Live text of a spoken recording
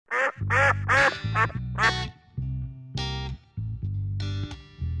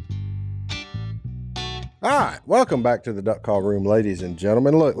All right, welcome back to the Duck Call Room, ladies and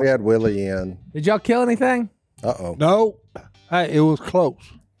gentlemen. Look, we had Willie in. Did y'all kill anything? Uh-oh. No. Hey, it was close.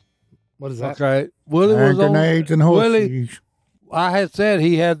 What is that? Okay. Willie was on. Grenades and Willie, horseshoes. I had said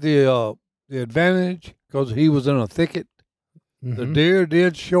he had the advantage because he was in a thicket. The deer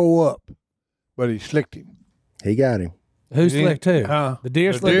did show up, but he slicked him. He got him. Who slicked who? The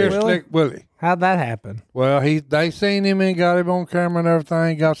deer slicked Willie? Slicked Willie. How'd that happen? Well, they seen him and got him on camera and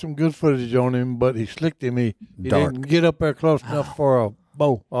everything. Got some good footage on him, but he slicked him. He didn't get up there close enough for a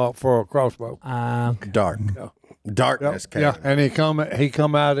bow, for a crossbow. Dark. Darkness came. Yeah, and he come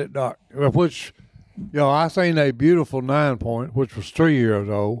out at dark, which, I seen a beautiful 9-point, which was 3 years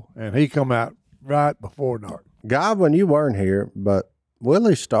old, and he come out right before dark. Godwin, you weren't here, but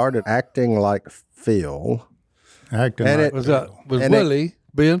Willie started acting like Phil. Acting And like it- Was and Willie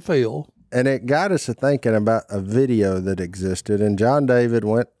being Phil? And it got us to thinking about a video that existed, and John David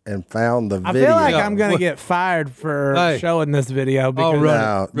went and found the I video. feel like I'm going to get fired for showing this video because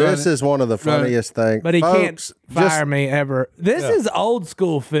Now, this is one of the funniest things. but he Folks, can't fire me ever. This is old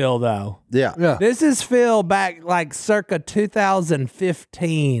school Phil, though. Yeah. This is Phil back like circa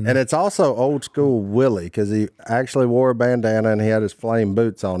 2015. And it's also old school Willie because he actually wore a bandana and he had his flame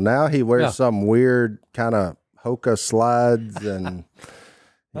boots on. Now he wears some weird kind of Hoka slides and...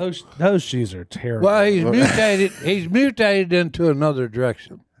 Those shoes are terrible. Well, he's mutated. He's mutated into another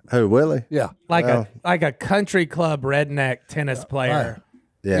direction. Who, Willie? Yeah, like a country club redneck tennis player.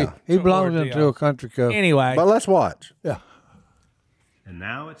 Yeah. he belongs ordeal. into a country club. Anyway, But let's watch. Yeah. And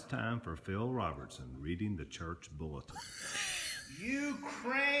now it's time for Phil Robertson reading the church bulletin.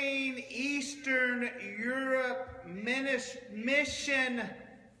 Ukraine Eastern Europe Mission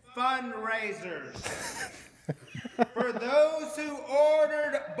fundraisers. For those who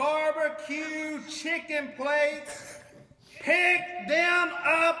ordered barbecue chicken plates, pick them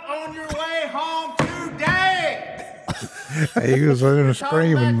up on your way home today. he was in a Talking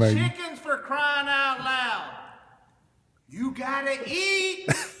screaming about maybe. chickens for crying out loud. You gotta eat,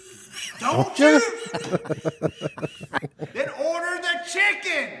 don't you? Then order the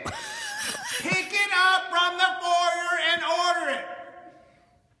chicken. Pick it up from the foyer and order it.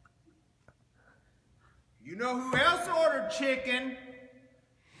 You know who else ordered chicken?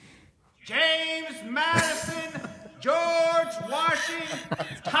 James Madison, George Washington,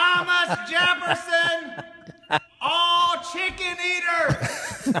 Thomas Jefferson, all chicken eaters.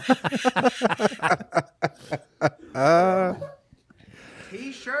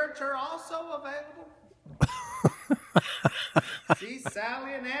 T-shirts are also available. See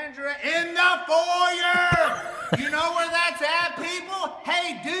Sally and Andrea in the foyer. You know where that's at, people?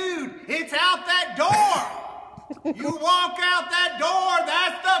 Hey, dude, it's out that door. You walk out that door,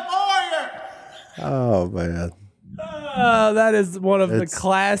 that's the foyer. Oh, man. that is one of the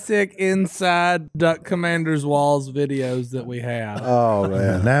classic inside Duck Commander's Walls videos that we have. Oh,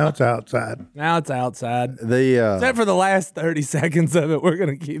 man. Now it's outside. Now it's outside. The Except for the last 30 seconds of it, we're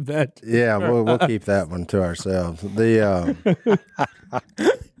going to keep that. Yeah, we'll keep that one to ourselves.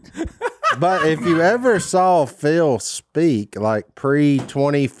 But if you ever saw Phil speak like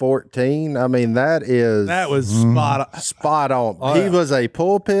pre-2014, I mean, that was spot on. He was a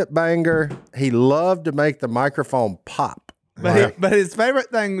pulpit banger. He loved to make the microphone pop. But his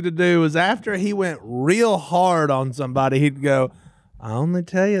favorite thing to do was after he went real hard on somebody, he'd go, I only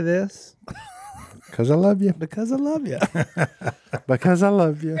tell you this because I love you. Because I love you. Because I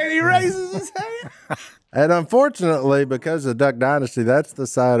love you. And he raises his hand. And unfortunately, because of Duck Dynasty, that's the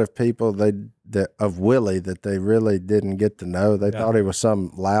side of people of Willie that they really didn't get to know. They thought he was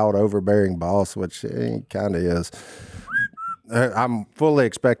some loud, overbearing boss, which he kind of is. I'm fully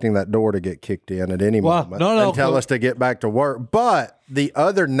expecting that door to get kicked in at any moment and tell us to get back to work. But the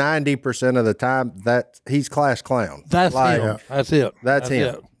other 90% of the time, he's class clown. That's him. That's it. That's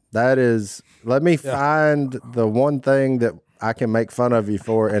him. That is. Let me find the one thing that I can make fun of you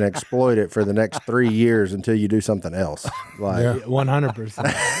for and exploit it for the next 3 years until you do something else.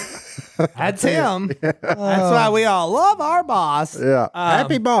 100%. That's him. That's why we all love our boss. Yeah.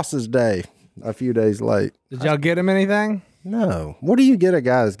 Happy Boss's Day. A few days late. Did y'all get him anything? No. What do you get a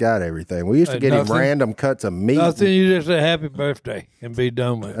guy that's got everything? We used to get him random cuts of meat. Nothing. You just say happy birthday and be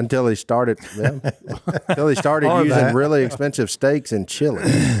done with it. Until he started using really expensive steaks and chili.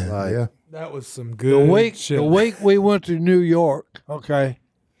 That was some good shit. The week we went to New York, okay,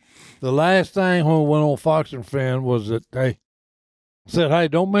 the last thing when we went on Fox and Friend was that they said, hey,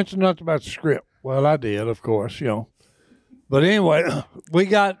 don't mention nothing about the script. Well, I did, of course, But anyway, we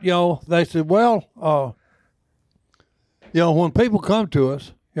got, they said, well, when people come to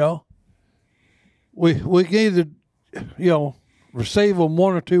us, we can either, receive them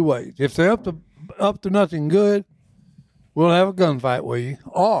one or two ways. If they're up to nothing good, we'll have a gunfight with you,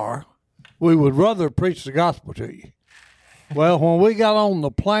 or we would rather preach the gospel to you. Well, when we got on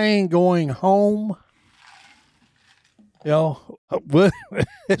the plane going home,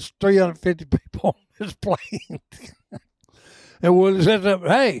 it's 350 people on this plane. And Willie said,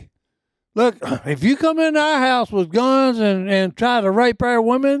 hey, look, if you come into our house with guns and try to rape our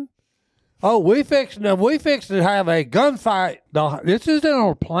women, we fixed to have a gunfight. This isn't on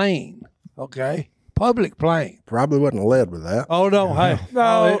a plane, okay? Public plane. Probably wasn't led with that. Oh, no, hey.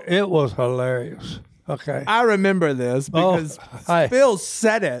 No. It was hilarious. Okay. I remember this because Phil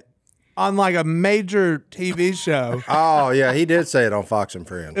said it on like a major TV show. Oh yeah, he did say it on Fox and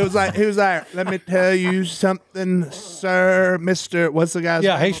Friends. He was like, let me tell you something, sir, Mr. What's the guy's name?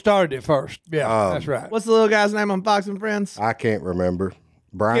 Yeah, he started it first. Yeah, that's right. What's the little guy's name on Fox and Friends? I can't remember.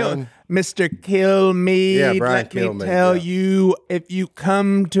 Brian. Mr. Kilmeade. Yeah, Brian Let me Kilmeade, tell you, if you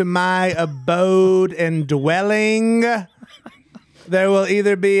come to my abode and dwelling, there will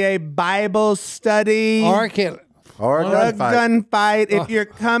either be a Bible study Or kill it. Or a a gunfight. gunfight. If you're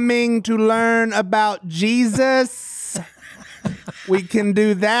coming to learn about Jesus, we can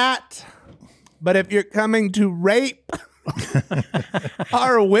do that. But if you're coming to rape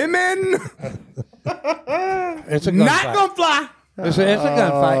our women, It's a not gunfight. gonna fly. It's a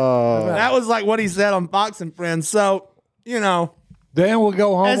gunfight. That was like what he said on Fox and Friends. So, Then we'll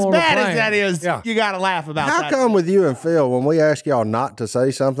go home as on bad the as plane. that is, Yeah. you got to laugh about How that. come with you and Phil, when we ask y'all not to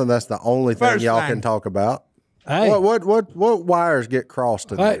say something, that's the only thing First y'all thing. can talk about? Hey, What wires get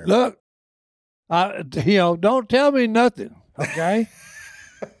crossed in hey, there? look. Don't tell me nothing, okay?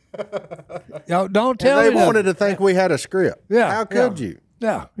 Don't tell They me wanted nothing. to think we had a script. Yeah, How could yeah. you?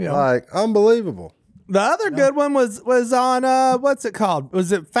 Yeah, Like, unbelievable. The other good one was on what's it called?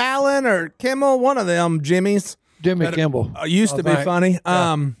 Was it Fallon or Kimmel? One of them Jimmys. Jimmy Kimball. Used to be think. funny.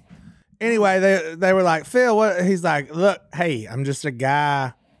 Anyway, they were like, Phil, what? He's like, look, hey, I'm just a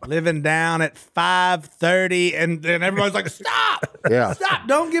guy living down at 5:30, and everybody's like, stop, Yeah. stop,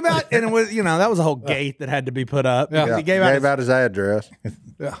 don't give out. And it was, that was a whole gate that had to be put up. Yeah. He gave out. His address.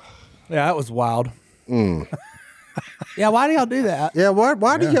 Yeah, that was wild. Yeah, why do y'all do that? Yeah, why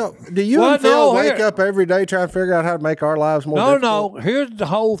do you Well, and Phil no, wake here- up every day trying to figure out how to make our lives more difficult? No. Here's the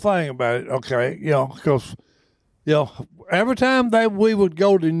whole thing about it, okay? Because, every time we would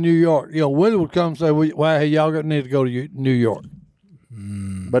go to New York, Willie would come and say, well, hey, y'all need to go to New York.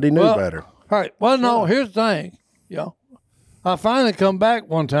 But he knew better. Right. Well, no, here's the thing. I finally come back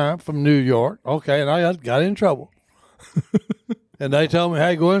one time from New York, okay, and I got in trouble. And they told me,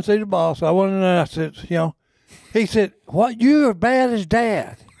 hey, go and see the boss. I went in there, I said, he said, what, you're as bad as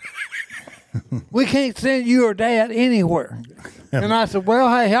Dad. We can't send you or Dad anywhere. And I said, well,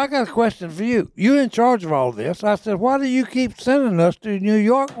 hey, I got a question for you. You're in charge of all this. I said, why do you keep sending us to New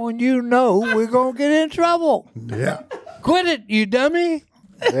York when you know we're going to get in trouble? Yeah. Quit it, you dummy.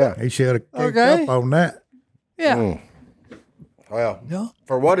 Yeah. He should have kicked Okay. up on that. Yeah. Well, Yeah.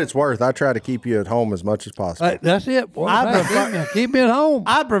 for what it's worth, I try to keep you at home as much as possible. That's it. Boy. I Hey, prefer- keep me at home.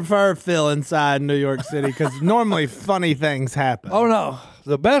 I prefer Phil inside New York City because normally funny things happen. Oh, no.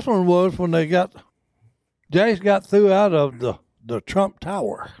 The best one was when Jace got threw out of the Trump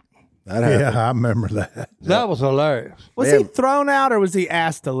Tower. That happened. Yeah, I remember that. That was hilarious. Was he thrown out or was he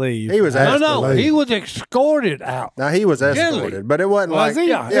asked to leave? He was asked to No, leave. he was escorted out. Now, he was escorted, Gently. but it wasn't Was like, he?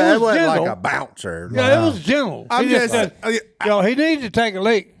 yeah, It it was wasn't like gentle. a bouncer. Yeah, it was gentle. I'm He just, said, he needed to take a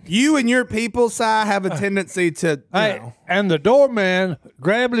leak. you and your people, Si, have a tendency to, Hey, and the doorman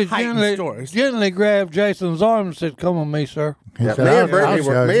Heightened gently stories. grabbed Jason's arm and said, "Come with me, sir." He Yeah, said, me "I'll- and Brittany I'll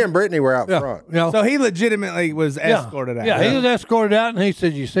were show me you." and Brittany were out front. So he legitimately was yeah. escorted out. Yeah, he was escorted out, and he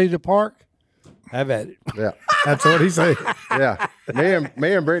said, "You see the park? Have at it." Yeah, That's what he said. yeah.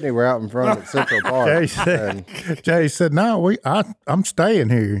 Me and Brittany were out in front at Central Park. Jay said, "No, I'm staying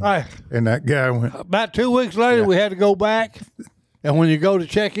here." Right. And that guy went, About 2 weeks later, we had to go back, and when you go to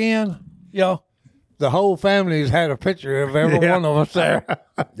check in, the whole family's had a picture of every one of us there.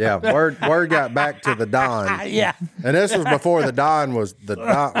 Yeah, word got back to the Don. Yeah. And this was before the Don was the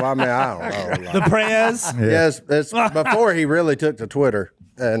Don. Well, I mean, I don't know. The Prez. Yes, it's before he really took to Twitter,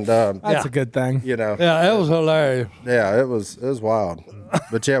 and That's a good thing. Yeah, it was hilarious. it was wild.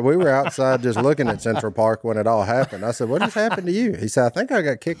 But yeah, we were outside just looking at Central Park when it all happened. I said, "What just happened to you?" He said, "I think I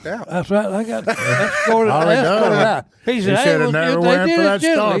got kicked out." That's right. I got escorted Already done. out. He "He said, "Hey, should have well, never they went did for it that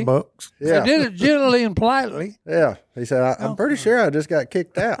gently. Starbucks." Yeah, They did it gently and politely." yeah. He said, "I'm pretty sure I just got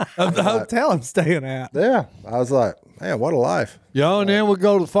kicked out." Of the hotel I'm staying at. Yeah, I was like, "Man, what a life!" And then we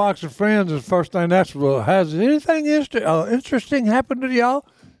go to Fox and Friends, and the first thing that's, well, has anything interesting happened to y'all?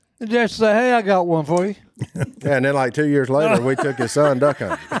 Just say, hey, I got one for you. Yeah, and then like 2 years later, we took his son duck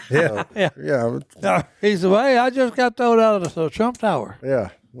hunting. Yeah. He said, hey, I just got thrown out of the Trump Tower. Yeah.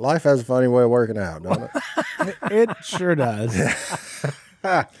 Life has a funny way of working out, don't it? It sure does.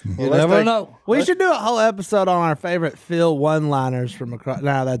 You never know. We should do a whole episode on our favorite Phil one-liners from across.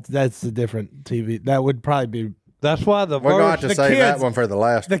 No, that's a different TV. That would probably be. That's why the We're going to the save that kids- one for the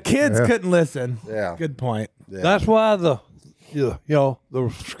last The one. kids couldn't listen. Yeah. Good point. That's why the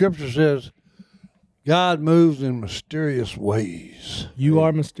scripture says God moves in mysterious ways. You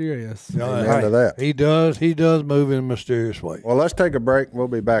are mysterious. Amen to that. He does move in mysterious ways. Well, let's take a break. We'll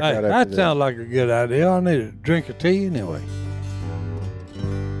be back Hey, right after that this. sounds like a good idea. I need a drink of tea anyway.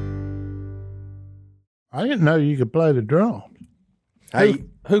 I didn't know you could play the drums. Hey,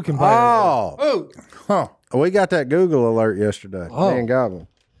 Who can play? Huh. we got that Google alert yesterday. Oh. Me and Goblin.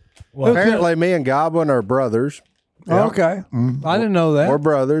 Well, Apparently, me and Goblin are brothers. Okay. I didn't know that. We're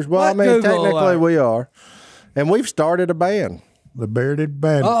brothers. Well, I What mean, Google technically alert? we are. And we've started a band, The Bearded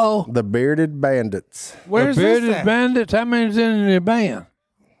Bandit. Uh-oh. the Bearded Bandits. Where's the this Bearded at? Bandits, how many's in the band?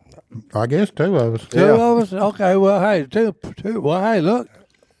 I guess two of us. Two of us? Okay, well, hey, two. Well, hey, look.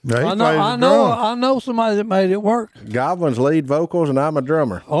 Yeah, he I plays know, the I know, drums. I know somebody that made it work. Goblin's lead vocals, and I'm a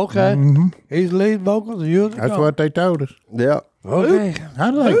drummer. Okay. He's lead vocals and you're the That's drummer. what they told us. Yep. Okay. How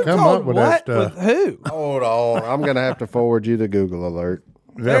do they Who come called up with what that stuff? with who? Hold on. I'm going to have to forward you the Google alert.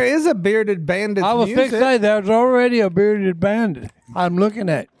 There is a bearded bandit. I was music. fixing to say there's already a bearded bandit I'm looking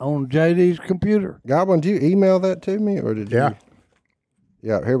at on JD's computer. Goblin, did you email that to me, or did you? Yeah.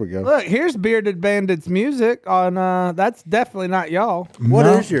 Yeah, here we go. Look, here's bearded bandits music on. That's definitely not y'all. What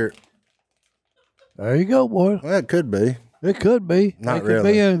is your... There you go, boy. Well, it could be. It could be. Not it could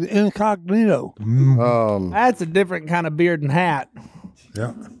really. be incognito. That's a different kind of beard and hat.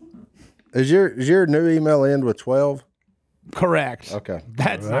 Yeah. Is your new email end with 12? Correct. Okay.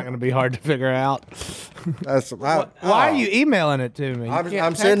 That's not going to be hard to figure out. That's Why are you emailing it to me? You can't I'm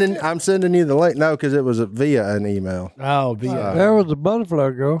text sending it? I'm sending you the link. No, because it was via an email. Oh, via. There was a butterfly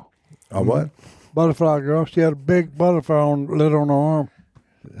girl. Oh, what? Butterfly girl. She had a big butterfly lit on her arm.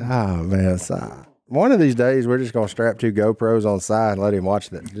 Oh man, one of these days we're just gonna strap 2 GoPros on side and let him watch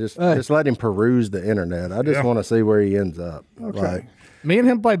that. Just let him peruse the internet. I just want to see where he ends up. Okay. Me and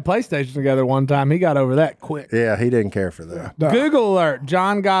him played PlayStation together one time. He got over that quick. Yeah, he didn't care for that. Google alert: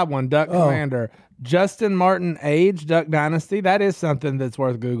 John Godwin, Duck Commander. Justin Martin, age, Duck Dynasty. That is something that's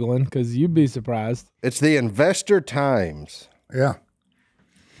worth Googling because you'd be surprised. It's the Investor Times. Yeah.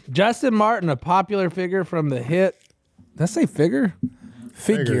 Justin Martin, a popular figure from the hit. Did I say figure?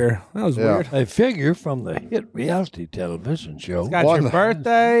 Figure. That was Yeah. weird. A figure from the hit reality television show. Got One- your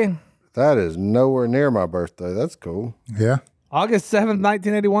birthday. That is nowhere near my birthday. That's cool. Yeah. August 7th,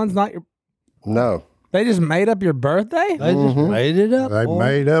 1981 is not your. No. They just made up your birthday? They just made it up. They boy.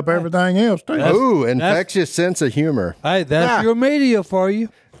 made up everything else, too. Ooh, infectious sense of humor. Hey, that's your media for you.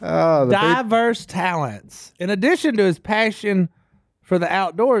 Oh, the people. Diverse talents. In addition to his passion for the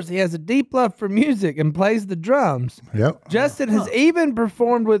outdoors, he has a deep love for music and plays the drums. Yep. Justin has even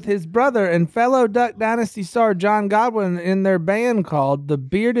performed with his brother and fellow Duck Dynasty star John Godwin in their band called the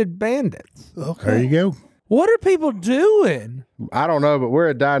Bearded Bandits. There you go. What are people doing? I don't know, but we're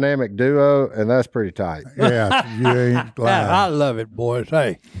a dynamic duo, and that's pretty tight. Yeah. You ain't Yeah, I lying. love it, boys.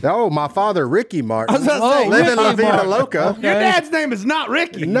 Hey. Oh, my father, Ricky Martin. was about to say, Living La Ricky Vida Martin. Loca. Okay. Your dad's name is not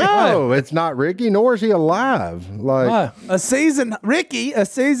Ricky. No, it's not Ricky, nor is he alive. Like, Why? A seasoned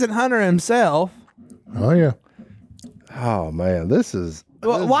hunter himself. Oh, yeah. oh man, this is.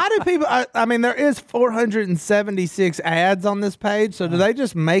 Well, why do people? I mean, there is 476 ads on this page. So do they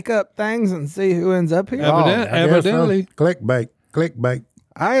just make up things and see who ends up here? Oh, Evident- I guess so. evidently. Clickbait. Clickbait.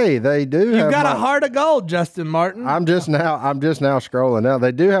 Hey, they do. You've have got my- a heart of gold, Justin Martin. I'm just now scrolling now.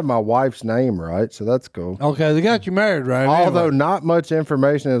 They do have my wife's name right, so that's cool. Okay, they got you married, right? Although Anyway. not much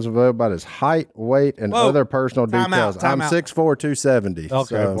information is available about his height, weight, and Whoa. other personal Time out, details. time I'm out. 6'4", 270. Okay,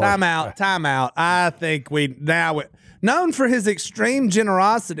 so- boy. Time out. I think known for his extreme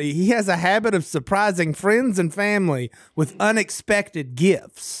generosity, he has a habit of surprising friends and family with unexpected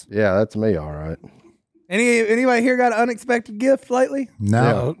gifts. yeah, that's me, all right. Anybody here got an unexpected gift lately?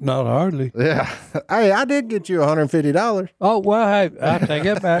 No. Not hardly. Yeah. Hey, I did get you $150. Oh, well, hey, I take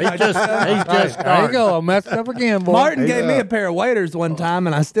it back. He just There you go. I messed up again, boy. Martin gave me a pair of waders one time,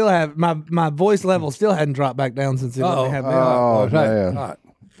 and I still have my voice level still hadn't dropped back down since he let me have me on. Oh, Hey, man. all right.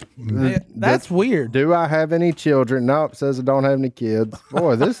 That's weird. Do I have any children? Nope, says I don't have any kids.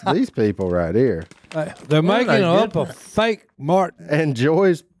 Boy, these people right here. Hey, they're making up a fake Martin.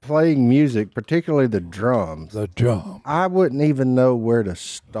 Enjoys playing music, particularly the drums. The drum. I wouldn't even know where to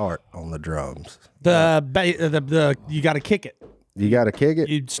start on the drums. The you got to kick it. You got to kick it.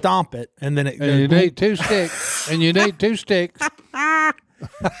 You stomp it, and then it And you need 2 sticks. And you need 2 sticks.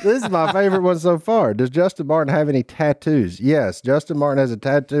 This is my favorite one so far. Does Justin Martin have any tattoos? Yes, Justin Martin has a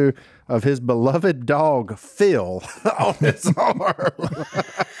tattoo of his beloved dog, Phil, on his arm.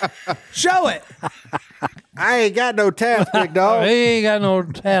 Show it. I ain't got no tats, big dog. He ain't got no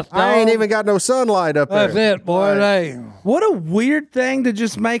tats, dog. I ain't even got no sunlight up there. That's it, boy. Hey. What a weird thing to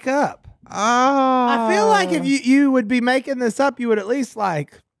just make up. I feel like if you would be making this up, you would at least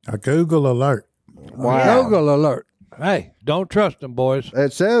like A Google alert. Wow. Google alert. Hey, don't trust them, boys.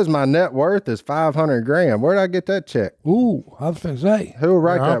 It says my net worth is $500,000. Where'd I get that check? Ooh, I was going to say. Who will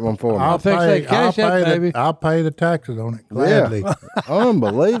write that one for me? I'll fix that cash app, baby. I'll pay the taxes on it gladly. Yeah.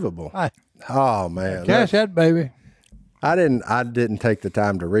 Unbelievable. Hey. Oh man. Cash that, baby. I didn't take the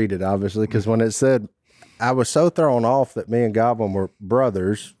time to read it, obviously, because when it said, I was so thrown off that me and Goblin were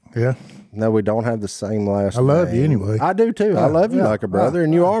brothers. Yeah. No, we don't have the same last name. I love you anyway. I do too. I love you like a brother,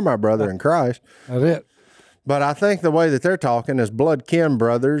 and you are my brother in Christ. That's it. But I think the way that they're talking is blood kin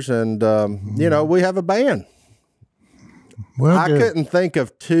brothers, and we have a band. Well, I good. couldn't think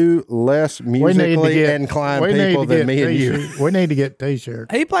of two less We need to musically get- inclined we need people to than get me and you. t-shirts. We need to get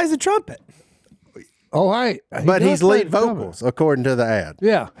T-shirts. he plays the trumpet. Oh, hey. But does he's play lead the trumpet. vocals, according to the ad.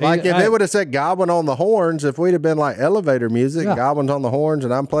 Yeah. Like if it would have said Goblin on the horns, if we'd have been like elevator music, Yeah. Goblin's on the horns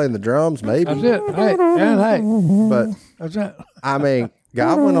and I'm playing the drums, maybe. That's it. Hey, and hey. But That's it. I mean,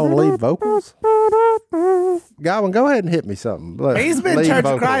 Goblin on lead vocals? Goblin, go ahead and hit me something. He's been Lead Church of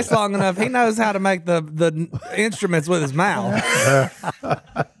vocals. Christ long enough. He knows how to make the instruments with his mouth.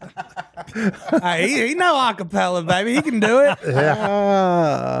 He know acapella, baby. He can do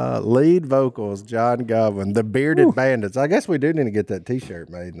it. Lead vocals, John Goblin, the Bearded Bandits. I guess we do need to get that T-shirt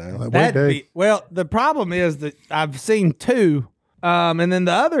made now. Well, the problem is that I've seen two, and then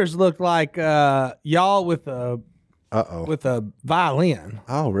the others look like y'all with a violin.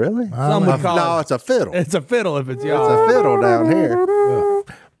 Oh, really? Some would call No, it. it's a fiddle. It's a fiddle if it's It's y'all. a fiddle down here.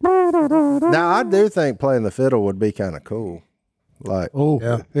 Now, I do think playing the fiddle would be kind of cool. Like, Oh,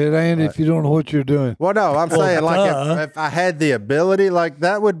 Yeah. it ain't if you don't know what you're doing. well, no, I'm saying like if I had the ability, like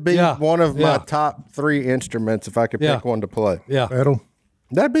that would be Yeah. one of my Yeah. top 3 instruments if I could Yeah. pick one to play. Yeah. Pedal.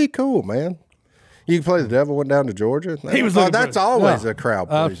 That'd be cool, man. You can play The Devil Went Down to Georgia. He was looking that's for- always Yeah. a crowd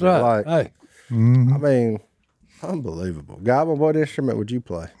That's pleaser. right. Like, Hey. I mean, unbelievable. Goblin, what instrument would you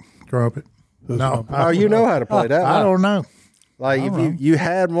play? Trumpet. No. Oh, you know how to play that. I don't know. Like if you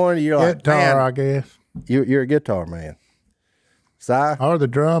had one, you're like, Guitar, man, I guess. you're a guitar man. Si, Or the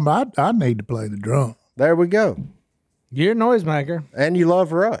drum. I need to play the drum. there we go. You're a noisemaker. And you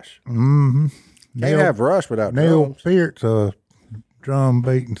love Rush. Mm-hmm. Can't have Rush without Neil drums. Peart's a drum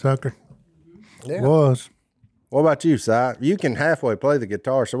beating sucker. Yeah. Was. What about you, Si? You can halfway play the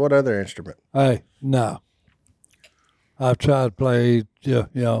guitar, so what other instrument? Hey, no. I've tried to play, the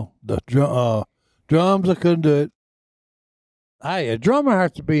drums. I couldn't do it. Hey, a drummer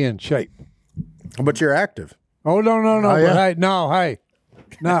has to be in shape. But you're active. Oh, no. Oh, But yeah. hey,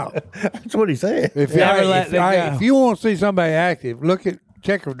 no. That's what he said. If, Never hey, let if, it hey, go. if you want to see somebody active,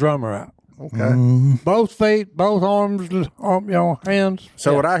 check a drummer out. Okay. Both feet, both arms, hands.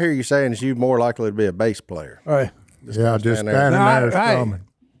 So what I hear you saying is you more likely to be a bass player. Hey, Yeah, just stand there. standing No, there hey. strumming.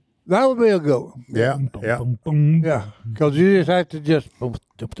 that would be a good one. Yeah, yeah. Yeah, because you just have to just boom,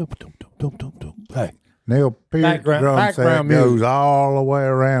 boom, boom, boom, boom, boom, boom. Hey, Neil Peart's drum set background goes music. all the way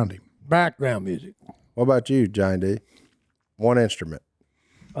around him. background music. What about you, Giant D? One instrument.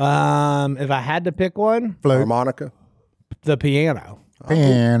 If I had to pick one, Flute, Harmonica. the piano.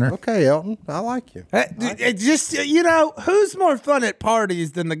 piano. Okay, Elton. I like you. It just who's more fun at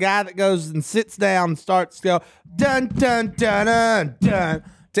parties than the guy that goes and sits down and starts to go dun dun dun dun dun,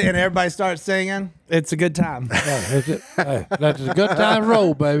 and everybody starts singing. It's a good time. That's it. Hey, that's a good time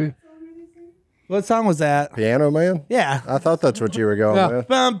roll, baby. What song was that? Piano Man? Yeah. I thought that's what you were going Yeah. with.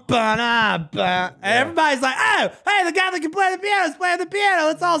 Bum, ba, bum. Everybody's like, oh, hey, the guy that can play the piano is playing the piano.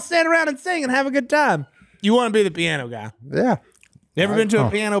 Let's all stand around and sing and have a good time. You want to be the piano guy. Yeah. You ever been to a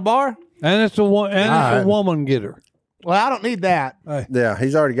piano bar? And it's a woman getter. Well, I don't need that. Yeah,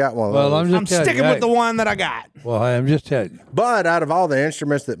 he's already got one of Well, those. I'm I'm just telling sticking you, with the one that I got. Well, hey, I'm just telling you. But out of all the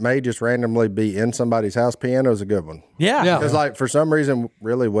instruments that may just randomly be in somebody's house, piano is a good one. Yeah. Yeah. Because, like, for some reason,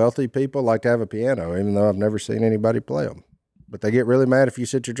 really wealthy people like to have a piano, even though I've never seen anybody play them. But they get really mad if you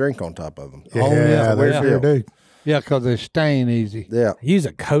sit your drink on top of them. Yeah, yeah, they yeah. sure do. Yeah, because they stain easy. Yeah. Use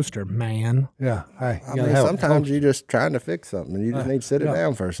a coaster, man. Yeah. Hey, I mean, sometimes you're just trying to fix something and you just need to sit it yeah.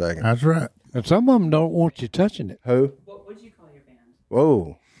 down for a second. That's right. and some of them don't want you touching it. Who? What would you call your band?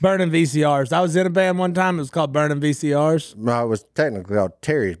 Whoa. Burning VCRs. I was in a band one time. It was called Burning VCRs. No, it was technically called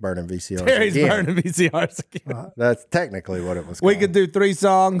Terry's Burning VCRs. Terry's again. Burning VCRs again. That's technically what it was called. We could do 3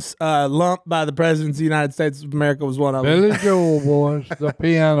 songs. Lump by the Presidents of the United States of America was one of them. Billy Joel, boys, the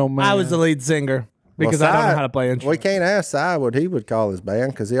piano man. I was the lead singer because I don't know how to play We instruments. can't ask Si what he would call his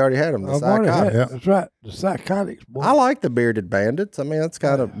band because he already had them. The I've already had- Psychotics. That's right. The Psychotics, boy. I like the Bearded Bandits. I mean, that's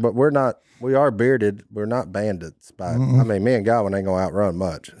kind of, but we're not. We are bearded. We're not bandits. I mean, me and Godwin ain't gonna outrun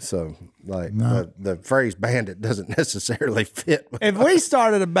much. So, like, the phrase bandit doesn't necessarily fit. If we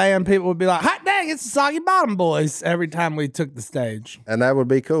started a band, people would be like, hot dang, it's the Soggy Bottom Boys every time we took the stage. And that would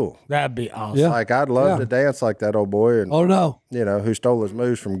be cool. That'd be awesome. Yeah. Like, I'd love to dance like that old boy, and Oh, no. you know, who stole his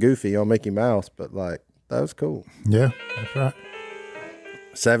moves from Goofy on Mickey Mouse. But like, that was cool. Yeah, that's right.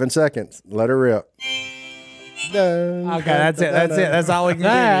 7 seconds. Let her rip. Okay, that's it. That's it. That's all we can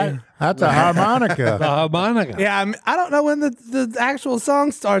give you. That's a harmonica. The harmonica. Yeah, I don't know when the actual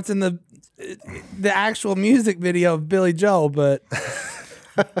song starts in the actual music video of Billy Joel, but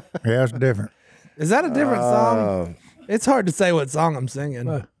Yeah, it's different. is that a different song? It's hard to say what song I'm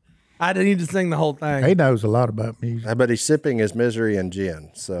singing. I didn't need to sing the whole thing. He knows a lot about music. But he's sipping his misery and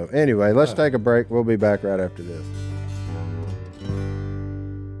gin. So anyway, let's take a break. We'll be back right after this.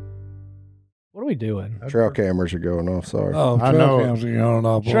 What are we doing? Trail cameras are going off. Sorry. Oh, I trail know. cams are going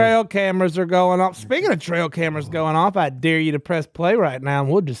off, boy. Trail cameras are going off. Speaking of trail cameras going off, I dare you to press play right now, and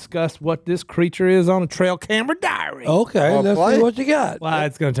we'll discuss what this creature is on a trail camera diary. Okay, Oh, let's play. see what you got. Well,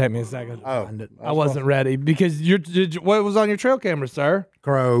 it's going to take me a second to Oh, find it. I wasn't ready because what was on your trail camera, sir?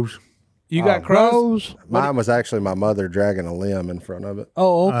 Crows. You got crows? Rose. Mine was actually my mother dragging a limb in front of it.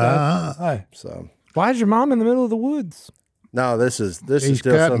 Oh, okay. Hey. So Why is your mom in the middle of the woods? no, this is She's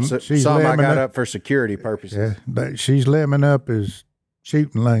still cutting. some She's I lambing got it. up for security purposes. Yeah, but she's limbing up his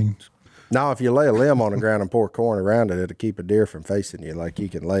shooting lanes. Now, if you lay a limb on the ground and pour corn around it, it'll keep a deer from facing you. Like you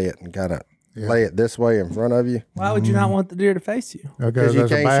can lay it and kind of lay it this way in front of you. Why would you not want the deer to face you? Because you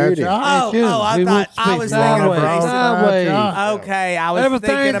there's a can't bad shoot him. shot. He wants to I be was sideways. thinking Sideways. Okay, I was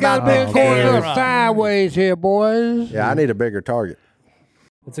Everything's thinking got about to be the according to camera. sideways here, boys. Yeah, I need a bigger target.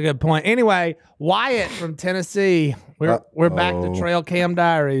 That's a good point. Anyway, Wyatt from Tennessee. We're back to Trail Cam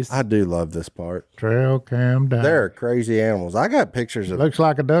Diaries. I do love this part. Trail cam down. They're crazy animals. I got pictures of. Looks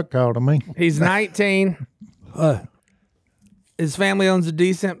like a duck call to me. He's 19. His family owns a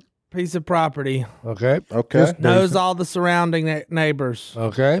decent piece of property. Okay. Okay. Knows all the surrounding neighbors.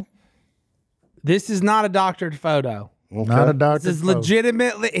 Okay. This is not a doctored photo. Not a doctor. This is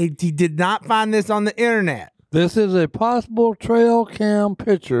legitimately. He did not find this on the internet. This is a possible trail cam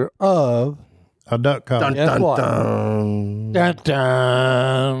picture of. a duck call. Guess what? Dun. Dun,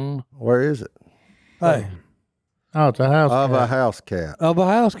 dun. Where is it? Hey, Oh, it's a house Of a cat. house cat. of a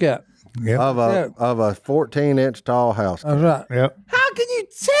house cat. Yep. Of a 14-inch tall house cat. That's right. Yep. How can you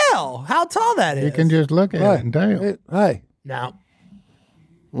tell how tall that is? You can just look at Hey, it and tell. hey, No.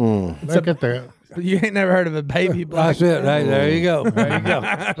 Look at that. You ain't never heard of a baby black. that's it. Hey, there you go. There you go.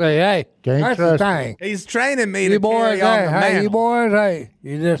 Say, hey, Can't that's the trust thing. He's training me You to boys, carry on hey, the hey, mantle. you boys, hey,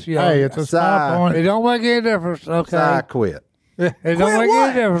 you just, you know, Hey, it's a spy Side. point. it don't make any difference, okay? I quit. It don't make what?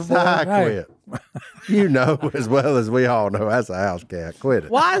 any difference, boys. I Hey, quit. You know as well as we all know that's a house cat. Quit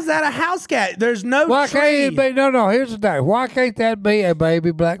it. Why is that a house cat? There's no why tree. can't it be? No. Here's the thing. Why can't that be a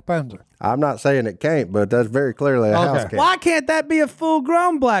baby Black Panther? I'm not saying it can't, but that's very clearly a house cat. Why can't that be a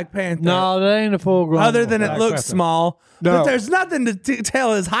full-grown Black Panther? No, that ain't a full grown. Other than it Black looks Panther. small. No. But there's nothing to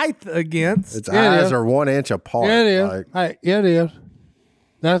tell his height against. Its Yeah, it eyes is. are 1 inch apart. Yeah, it is. Like, Hey, yeah, it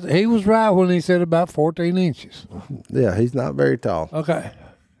is. He was right when he said about 14 inches. yeah, he's not very tall. Okay.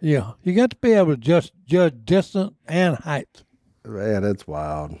 Yeah. You got to be able to just judge distance and height. Man, it's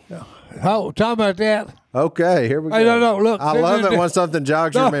wild. Oh, talking about that. Okay, here we go. Hey, no, look. I love it when something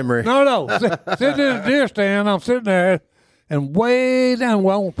jogs your memory. No. Sitting in the deer stand, I'm sitting there, and way down,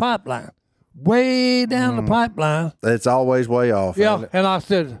 well, on the pipeline, way down the pipeline. It's always way off. Yeah, ain't it? and I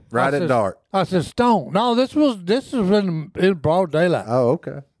said, Right at dark. I said, Stone. No, this was in broad daylight. Oh,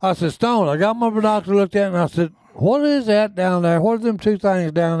 okay. I said, Stone. I got my binocular, looked at it, and I said, what is that down there? What are them two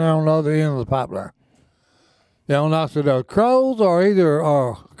things down there on the other end of the pipeline? You know, and I said, crows or either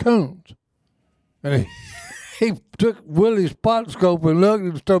coons. And he took Willie's spot scope and looked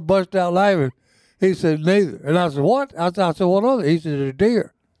and started busting out laughing. He said, neither. And I said, what? I said, what are they? He said, they're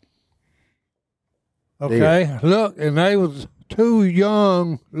deer. Okay, look, and they was two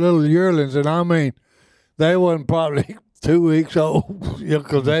young little yearlings, and I mean, they wasn't probably 2 weeks old,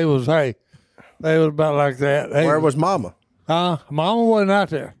 because they was about like that. Where was Mama? Mama wasn't out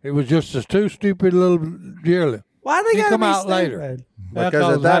there. It was just two stupid little yearlings. Why they He got to come be out later. stupid?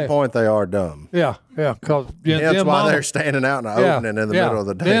 Because at that point, they are dumb. Yeah, because That's why they're standing out in the opening in the middle of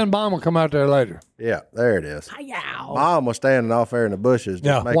the day. Then Mom will come out there later. Yeah, there it is. Mom was standing off there in the bushes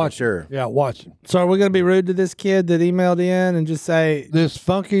just making sure. Yeah, watching. So are we going to be rude to this kid that emailed in and just say, this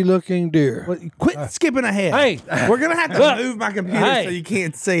funky-looking deer. quit skipping ahead. Hey. We're going to have to move my computer so you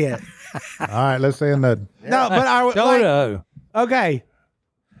can't see it. All right, let's say nothing. No, but okay.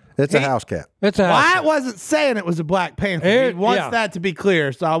 It's a house cat. It's a house Wyatt cat. wasn't saying it was a Black Panther. He wants that to be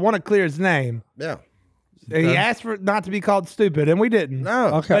clear, so I want to clear his name. Yeah. And he asked for it not to be called stupid, and we didn't. No.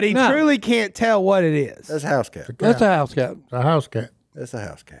 Okay. But he truly can't tell what it is. It's a house cat. It's a house cat. It's a house cat. It's a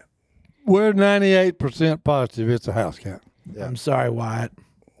house cat. We're 98% positive it's a house cat. Yeah. I'm sorry, Wyatt.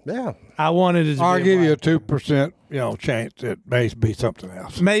 Yeah. I wanted it to I'll be give you a Black 2%, chance it may be something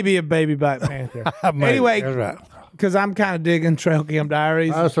else. Maybe a baby Black Panther. Maybe. Anyway, That's right. because I'm kind of digging Trail Cam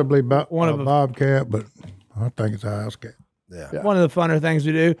Diaries. Possibly One of a them. bobcat, but I think it's a house cat. Yeah. One of the funner things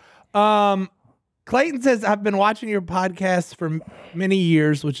we do. Clayton says, I've been watching your podcast for many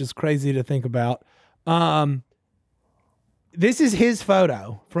years, which is crazy to think about. This is his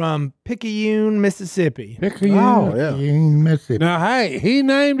photo from Picayune, Mississippi. Oh, yeah. You ain't Mississippi. Now, hey, he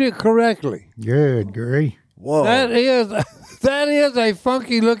named it correctly. Good, Gary. Whoa. That is a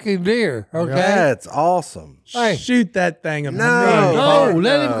funky looking deer. Okay. That's awesome. Hey. Shoot that thing. No.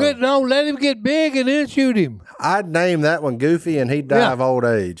 Let him get big and then shoot him. I'd name that one Goofy and he'd die of old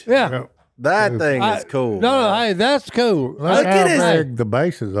age. Yeah. That thing is cool. No, hey, that's cool. Look at how his- big the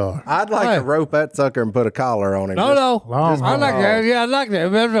bases are. I'd like to rope that sucker and put a collar on him. No. Longhorn. I like that. Yeah, I like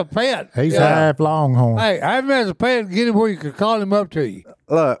that. As a pet. He's half longhorn. Hey, I've as a pet, get him where you could call him up to you.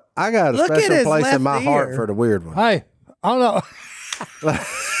 Look, I got a Look at special his place in left my heart ear. for the weird one. Hey, I don't know.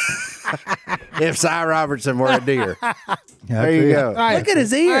 If Cy Robertson were a deer. There you go. Hey, Look at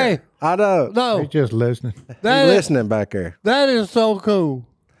his ear. Hey, I know. no, He's just listening. He's that is, listening back there. that is so cool.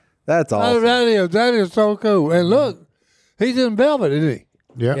 That's awesome. That is so cool. And look, he's in velvet, isn't he?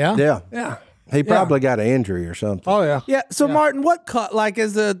 Yeah. Yeah. Yeah. He probably got an injury or something. Oh yeah. Yeah. So Martin, like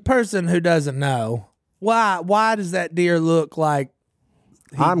as a person who doesn't know, why does that deer look like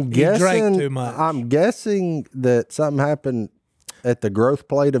I'm he drank guessing too much? I'm guessing that something happened at the growth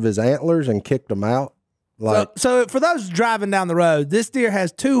plate of his antlers and kicked him out. Like So for those driving down the road, this deer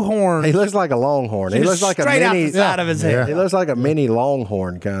has two horns. he looks like a longhorn. He just looks like a straight out mini. the side of his head. He looks like a mini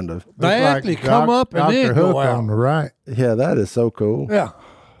longhorn, kind of. They Looks actually like come up and Dr. then Hook go out. on the right. Yeah, that is so cool. Yeah.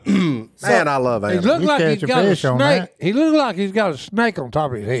 Man, I love He animals. looks You like catch he's a got a fish on snake. that. He looks like he's got a snake on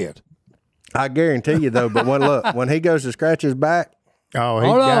top of his head. I guarantee you though. But when he goes to scratch his back, Oh, he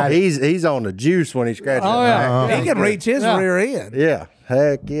Hold on. got it. he's on the juice when he scratches. Oh, his yeah. back. He can reach his rear end. Yeah,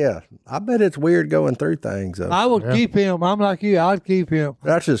 heck yeah. I bet it's weird going through things though. I would keep him. I'm like you. I'd keep him.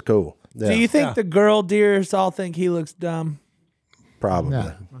 That's just cool. Yeah, Do you think the girl deers all think he looks dumb? probably.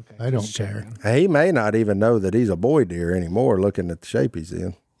 No, they don't care. He may not even know that he's a boy deer anymore. Looking at the shape he's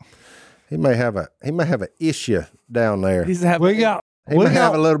in, he may have a issue down there. He's having, We got. He may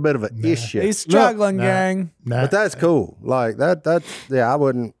have a little bit of an issue. he's struggling, gang. Nah, But that's cool. Like that's yeah. I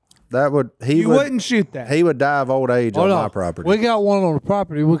wouldn't. That would he You would wouldn't shoot that. he would die of old age Hold on on. my property. We got one on the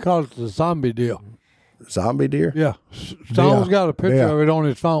property. We call it the zombie deal. Zombie deer. Yeah. Stone's got a picture Yeah. of it on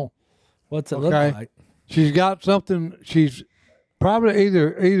his phone. What's it Okay. look like? She's got something. She's probably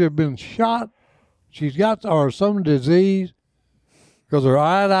either been shot. She's got or some disease because her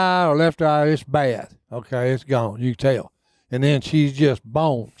right eye or left eye is bad. Okay, it's gone. You can tell. And then she's just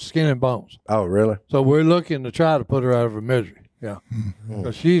bones, skin and bones. Oh really? So we're looking to try to put her out of her misery. Yeah,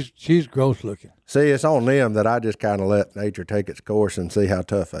 because she's gross looking. See, it's on them that I just kind of let nature take its course and see how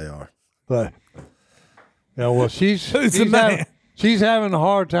tough they are. But yeah, well, she's Who's the man? she's having a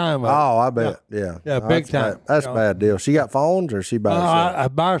hard time. Of it. Oh, I bet. Yeah. Yeah, No, big that's time. bad. That's a bad deal. She got phones or she by herself? I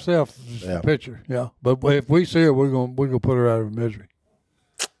by herself Yeah. picture. Yeah, but if we see her, we're gonna put her out of her misery.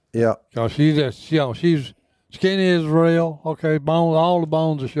 Yeah. Cause she's just, she's skinny as a rail. Okay, bones, all the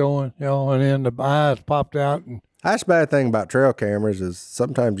bones are showing. And then the eyes popped out. And That's the bad thing about trail cameras is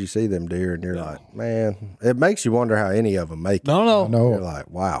sometimes you see them deer and you're like, man, it makes you wonder how any of them make it. no, You're No, like,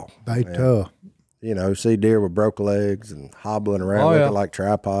 wow. they man. tough. You know, see deer with broke legs and hobbling around Oh, looking yeah. like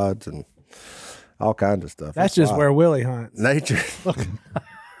tripods and all kinds of stuff. That's It's just wild. where Willie hunts. Nature.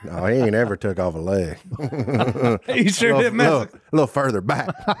 No, he ain't ever took off a leg. He sure did mess. A little further back.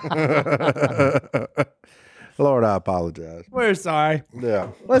 Lord, I apologize. We're sorry. Yeah.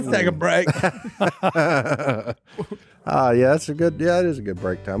 Let's take a break. Yeah, that's a good. Yeah, it is a good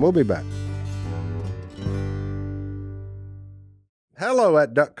break time. We'll be back. Hello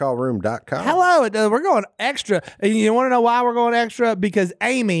at duckcallroom.com. Hello, we're going extra. And you want to know why we're going extra? Because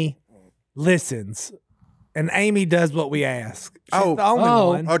Amy listens. and Amy does what we ask. She's Oh. the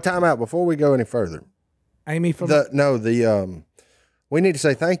only one. Time out before we go any further. Amy from We need to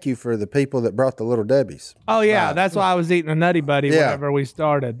say thank you for the people that brought the Little Debbies. Oh yeah, that's why I was eating a Nutty Buddy whenever we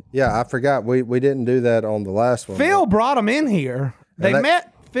started. Yeah, I forgot we didn't do that on the last one. Phil brought them in here. They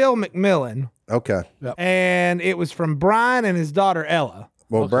met Phil McMillan. Okay. And it was from Brian and his daughter Ella.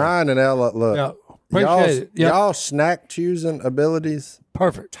 Well, Brian and Ella, look, y'all snack choosing abilities,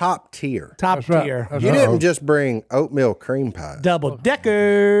 perfect, top tier. Top tier. Right. You didn't just bring oatmeal cream pie. Double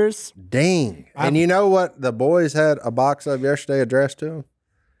deckers. Dang. And you know what the boys had a box of yesterday addressed to them?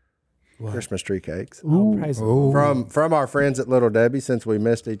 Christmas tree cakes. From our friends at Little Debbie, since we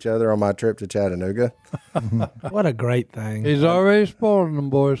missed each other on my trip to Chattanooga. What a great thing. He's already spoiling them,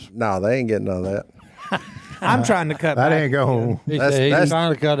 boys. No, they ain't getting none of that. I'm trying to cut That back. ain't going. He's That's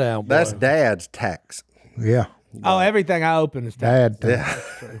trying to cut down. That's boy. Dad's tax. Yeah. Oh, everything I open is tax. Dad.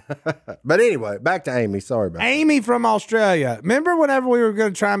 Yeah. But anyway, back to Amy. Sorry about that. Amy from Australia. Remember whenever we were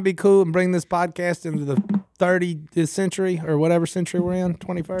going to try and be cool and bring this podcast into the 30th century or whatever century we're in,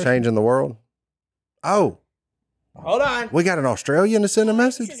 21st? Changing the world. Oh, Hold on. we got an Australian to send a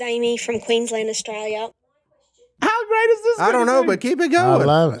message? This is Amy from Queensland, Australia. How great is this? I don't gonna know, be? but keep it I going.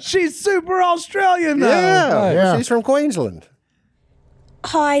 love it. She's super Australian though. Yeah, Yeah. she's from Queensland.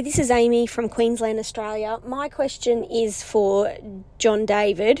 Hi, this is Amy from Queensland, Australia. My question is for John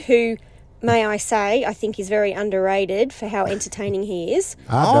David, who, may I say, I think is very underrated for how entertaining he is.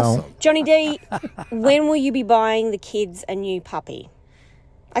 I don't. Johnny D, when will you be buying the kids a new puppy?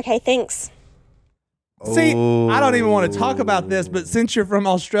 Okay, thanks. See, I don't even want to talk about this, but since you're from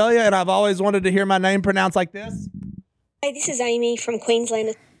Australia and I've always wanted to hear my name pronounced like this. Hey, this is Amy from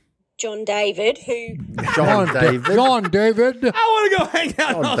Queensland, John David, who... John David. John David. I want to go hang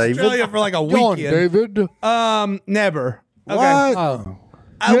out in John David. Australia for like a John weekend. David. Never. Okay. What? Oh.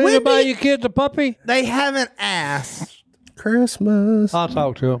 I You ready to would buy be- your kids a puppy? They haven't asked. Christmas. I'll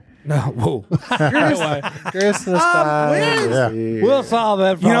talk to him. No. Whoa. Anyway. Christmas time. Yeah. is here. We'll solve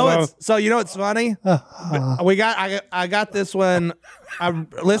that You know problem. what's what's funny? I got this one. I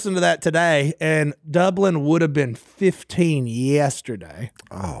listened to that today, and Dublin would have been 15 yesterday.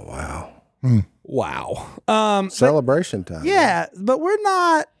 Oh, wow. Wow. Celebration time. Yeah, but we're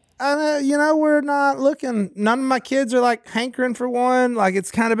not. We're not looking. None of my kids are like hankering for one. Like it's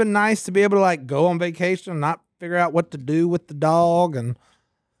kind of been nice to be able to like go on vacation and not figure out what to do with the dog, and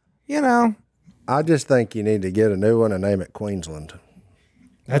I just think you need to get a new one and name it Queensland.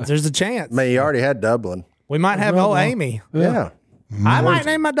 there's a chance. I mean, you already had Dublin. We might have old Amy. Yeah. I might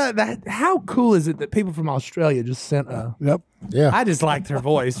name my dog. How cool is it that people from Australia just sent a? Yep. Yeah. I just liked her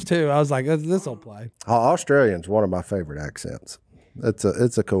voice too. I was like, this will play. Australian's one of my favorite accents.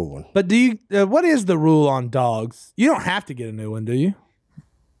 It's a cool one. But do you? What is the rule on dogs? You don't have to get a new one, do you?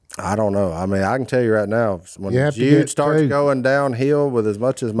 I don't know. I mean, I can tell you right now, when You have to Jude get starts two. going downhill with as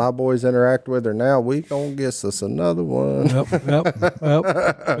much as my boys interact with her now, we gonna get us another one.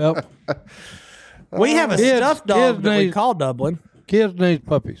 Yep. We have a Kids- stuffed dog kids that we need- call Dublin. Kids need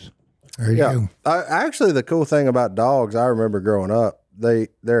puppies. There you Yeah. go. Actually, the cool thing about dogs, I remember growing up,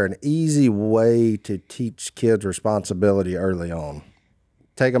 they're an easy way to teach kids responsibility early on.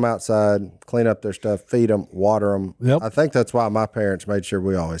 Take them outside, clean up their stuff, feed them, water them. Yep. I think that's why my parents made sure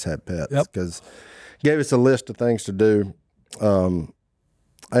we always had pets, Yep. because gave us a list of things to do.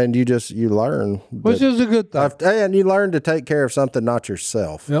 And you learn. Which that- is a good thing. and you learn to take care of something not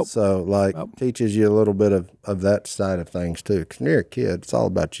yourself. Yep. So teaches you a little bit of that side of things too. Because when you're a kid, it's all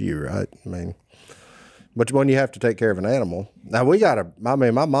about you, right? I mean, but when you have to take care of an animal. Now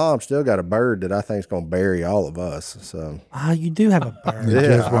my mom still got a bird that I think is going to bury all of us. So You do have a bird.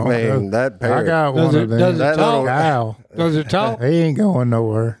 yeah, I mean that I parrot. got Does one it- of them. does it That talk? little- Kyle. Does it talk? He ain't going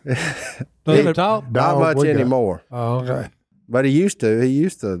nowhere. Does it talk? not Dog much we got. anymore. Oh, okay. But he used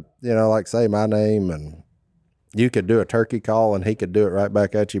to, like say my name, and you could do a turkey call and he could do it right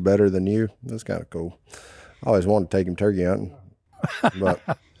back at you better than you. That's kind of cool. I always wanted to take him turkey hunting, but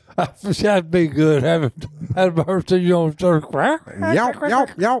That'd be good. Having a bird to you on turkey. yelp, yelp,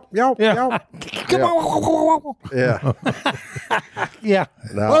 yelp, yelp, Yeah. yelp. Come on. Yeah. Yeah.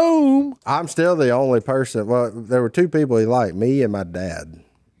 No, Boom. I'm still the only person. Well, there were two people he liked, me and my dad,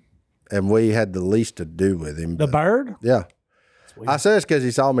 and we had the least to do with him. The but- bird? Yeah. I said it's because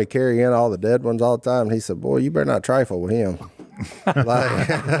he saw me carry in all the dead ones all the time. And he said, "Boy, you better not trifle with him." Like,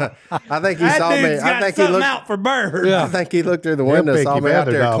 I think he That saw me. dude's got I think he something looked out for birds. Yeah. I think he looked through the window, pick saw you me out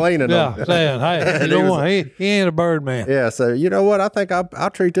better, there dog. cleaning Yeah, them. saying, hey, you he know was what? He ain't a bird man. Yeah, so you know what? I think I'll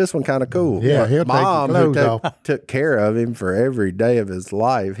treat this one kind of cool. Yeah, But he'll take your Mom, who clothes off. took care of him for every day of his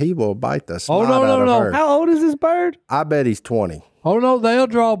life, he will bite the snot no, out of no. her. How old is this bird? I bet he's 20. Oh, no, they'll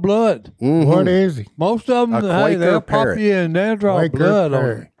draw blood. What is he? Most of them, A hey, Quaker they'll parrot. pop you and they'll draw Quaker blood on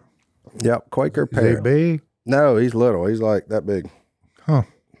parrot. you. Yep, Quaker Is he parrot. big? No, he's little. He's like that big. Huh.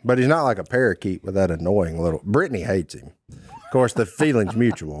 But he's not like a parakeet with that annoying little. Brittany hates him. Of course, the feeling's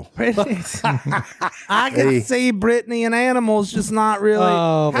mutual. I can see Brittany and animals, just not really.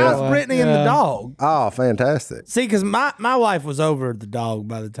 Oh, How's boy. Brittany and the Yeah. dog? Oh, fantastic. See, because my wife was over the dog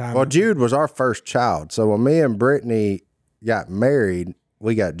by the time. Well, Jude was our first child. So when me and Brittany got married,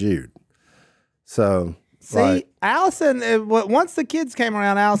 we got Jude. So, see, Allison, once the kids came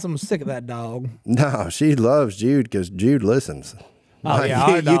around, Allison was sick of that dog. no, she loves Jude because Jude listens. Oh, yeah,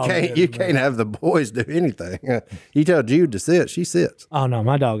 our you dog can't is, can't have the boys do anything. You tell Jude to sit, she sits. Oh, no,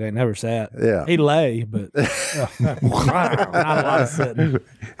 my dog ain't never sat. Yeah. He lay, but not a lot of sitting.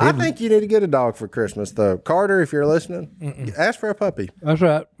 I think you need to get a dog for Christmas, though. Carter, if you're listening, ask for a puppy. That's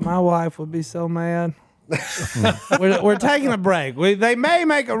right. My wife would be so mad. we're taking a break. They may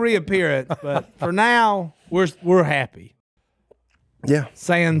make a reappearance, but for now, we're happy. Yeah.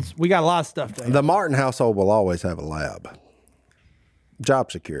 Sans, we got a lot of stuff to. The Martin household will always have a lab.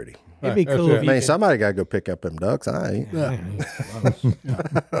 Job security. It'd be That's cool it. if I you mean, could- somebody got to go pick up them ducks. I ain't.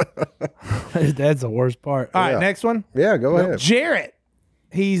 That's the worst part. All right, Yeah. next one. Yeah, go ahead. Jarrett.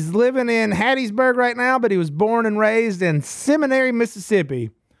 He's living in Hattiesburg right now, but he was born and raised in Seminary, Mississippi.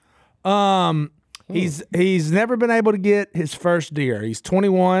 He's never been able to get his first deer. He's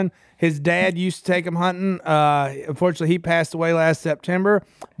 21. His dad used to take him hunting. Unfortunately, he passed away last September.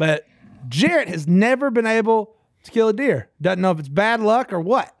 But Jarrett has never been able to kill a deer. Doesn't know if it's bad luck or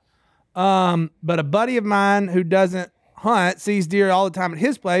what. But a buddy of mine who doesn't hunt sees deer all the time at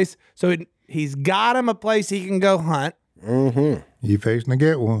his place, so he's got him a place he can go hunt. You fixing to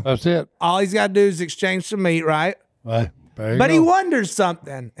get one. That's it. All he's got to do is exchange some meat, right? Right. There you But go. he wonders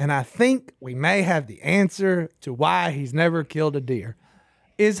something, and I think we may have the answer to why he's never killed a deer.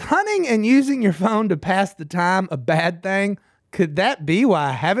 Is hunting and using your phone to pass the time a bad thing? Could that be why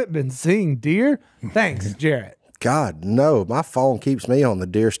I haven't been seeing deer? Thanks, Jarrett. God, no. My phone keeps me on the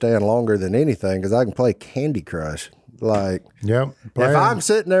deer stand longer than anything because I can play Candy Crush. Like, Yep. if I'm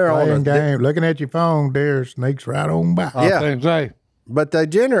sitting there on a playing game, looking at your phone, deer sneaks right on by. I yeah. think so. But they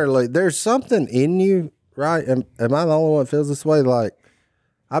generally, there's something in you, right? Am I the only one that feels this way? Like,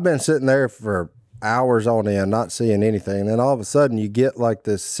 I've been sitting there for hours on end, not seeing anything. And then all of a sudden, you get like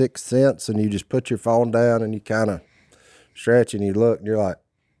this sixth sense and you just put your phone down and you kind of stretch and you look and you're like,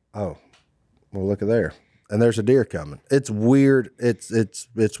 oh, well, look at there. And there's a deer coming. It's weird.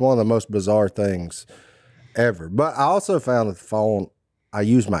 It's one of the most bizarre things ever. But I also found with the phone, I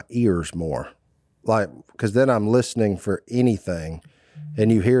use my ears more. Like, because then I'm listening for anything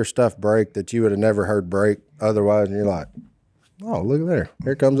and you hear stuff break that you would have never heard break otherwise. And you're like, oh, look at there.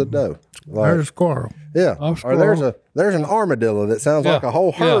 Here comes a doe. Like, There's a squirrel. yeah. A Or there's an armadillo that sounds like Yeah. a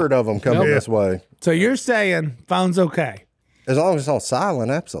whole herd of them coming Yep. this way. So you're saying phone's okay. As long as it's on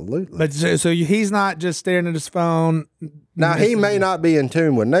silent, absolutely. But he's not just staring at his phone. Now, he may not be in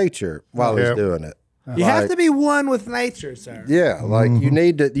tune with nature while he's Yep. doing it. You have to be one with nature, sir. Yeah, like you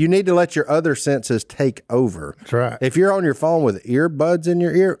need to let your other senses take over. That's right. If you're on your phone with earbuds in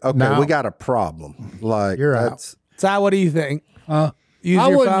your ear, okay, No. we got a problem. Like You're out. that's Si, what do you think? Use I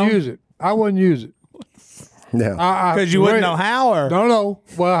your wouldn't phone? use it. I wouldn't use it. yeah, Because you wouldn't know how, or No.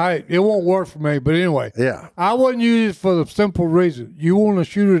 Well, hey, it won't work for me. But anyway, yeah. I wouldn't use it for the simple reason. You want to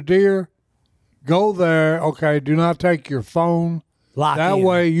shoot a deer, go there. Okay, do not take your phone. lock That in.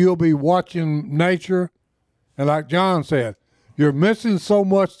 way you'll be watching nature. And like John said, you're missing so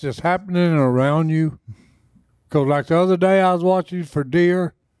much that's happening around you. Because like the other day I was watching for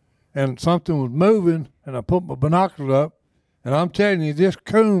deer and something was moving and I put my binoculars up. And I'm telling you, this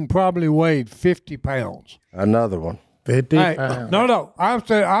coon probably weighed 50 pounds. Another one. 50 Hey, pounds. no. I'm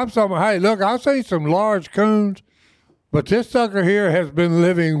saying, hey, look, I've seen some large coons, but this sucker here has been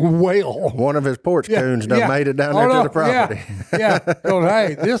living well. One of his porch coons done made it down there to the property. Yeah. Because,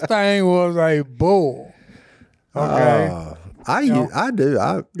 hey, this thing was a bull. Okay.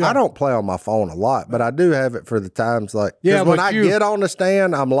 I don't play on my phone a lot, but I do have it for the times like 'cause Yeah, when but I you- get on the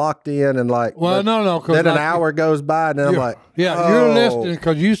stand, I'm locked in and like Well, no, 'cause then an like- hour goes by and then I'm like, You're oh. listening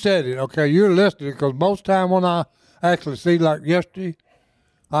because you said it. Okay, you're listening because most time when I actually see like yesterday,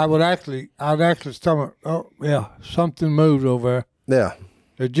 I'd actually stomach. Oh yeah, something moved over there.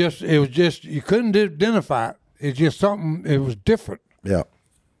 Yeah. It was just you couldn't identify it. It's just something. It was different. Yeah.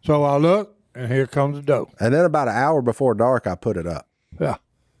 So I look, and here comes the doe. And then about an hour before dark, I put it up. Yeah,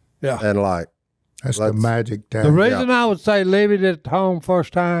 yeah. And like, That's the magic time. The reason I would say leave it at home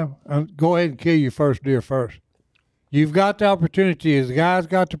first time, go ahead and kill your first deer first. You've got the opportunity. The guy's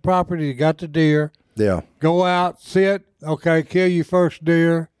got the property, you got the deer. yeah. Go out, sit, okay, kill your first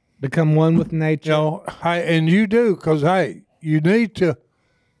deer. Become one with nature. You know, hey, and you do, because, hey, you need to,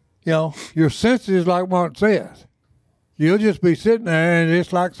 you know, your senses, like Mark says. You'll just be sitting there, and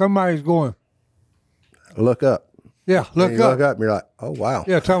it's like somebody's going, Look up. yeah, look And you up. look up and you're like, oh, wow.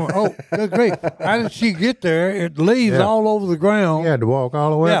 Yeah, tell me, oh, good grief. How did she get there? It leaves all over the ground. You had to walk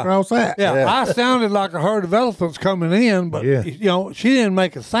all the way Yeah. across that. Yeah, I sounded like a herd of elephants coming in, but, Yeah. you know, she didn't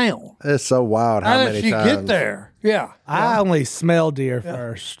make a sound. It's so wild how How many did she times. get there? Yeah. I only smell deer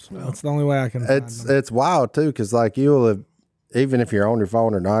first. That's the only way I can find them. It's wild, too, because, like, you'll have, even if you're on your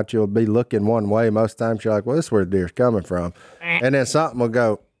phone or not, you'll be looking one way. Most times you're like, well, this is where the deer's coming from. And then something will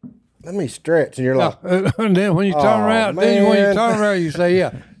go, let me stretch. And you're like, And then when you turn around, you say,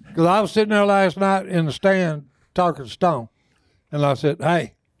 yeah. Because I was sitting there last night in the stand talking to Stone, and I said,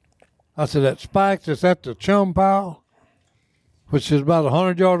 hey, that spike that's at the chum pile, which is about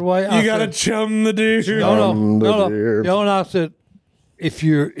 100 yards away. You got to chum the deer. No. deer. You know, and I said, if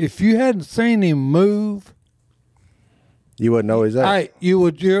you hadn't seen him move, you wouldn't know he's there. hey,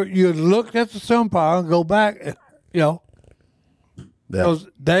 you'd look at the chum pile and go back, you know, Yeah. because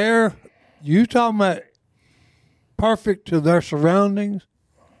you talking about perfect to their surroundings.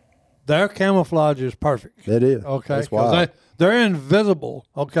 Their camouflage is perfect. It is. Okay, It's wild. because they're invisible.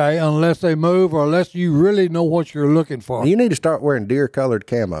 Okay, unless they move or unless you really know what you're looking for. You need to start wearing deer-colored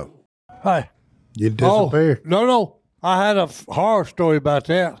camo. Hey, You disappear. no. I had a horror story about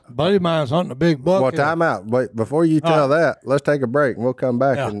that. A buddy of mine's hunting a big buck. Well, time out. Wait, before you tell that, let's take a break and we'll come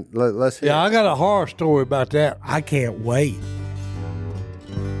back Yeah. and let's hear. Yeah, I got a horror story about that. I can't wait.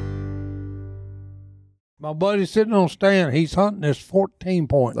 My buddy's sitting on a stand. He's hunting this 14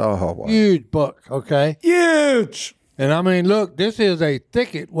 point. Oh, wow. Huge buck, okay? Huge. And I mean, look, this is a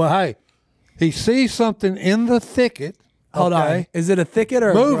thicket. Well, hey, he sees something in the thicket. Hold on. okay? Is it a thicket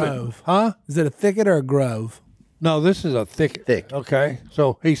or a Moving. grove? Huh? Is it a thicket or a grove? No, this is a thicket. Thick. Okay.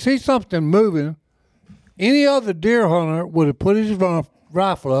 So he sees something moving. Any other deer hunter would have put his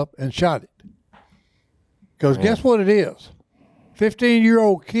rifle up and shot it. Because guess what it is?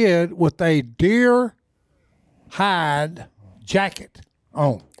 15-year-old kid with a deer hide jacket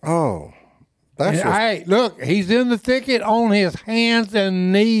on. Oh, that's And, just, hey, look, he's in the thicket on his hands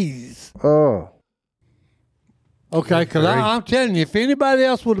and knees. oh. Okay, because I'm telling you, if anybody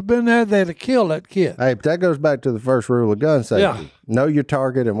else would have been there, they'd have killed that kid. Hey, but that goes back to the first rule of gun safety. Yeah. Know your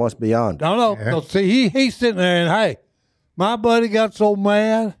target and what's beyond it. No. So see, he's sitting there, and hey, my buddy got so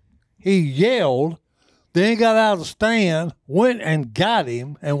mad, he yelled, then he got out of the stand, went and got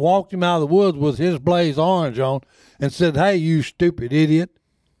him, and walked him out of the woods with his blaze orange on, and said, hey, you stupid idiot.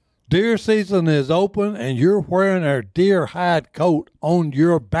 Deer season is open, and you're wearing a deer hide coat on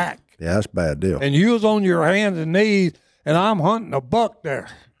your back. Yeah, that's a bad deal. And you was on your hands and knees, and I'm hunting a buck there.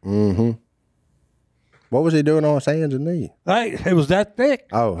 What was he doing on his hands and knees? Hey, it was that thick.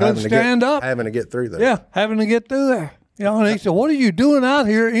 Oh, couldn't stand up. having to get through there. Yeah, having to get through there. You know, and he said, what are you doing out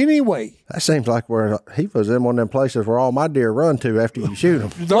here anyway? That seems like where he was in one of them places where all my deer run to after you shoot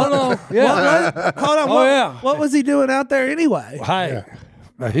them. No, yeah. Hold on. What was he doing out there anyway? Hey,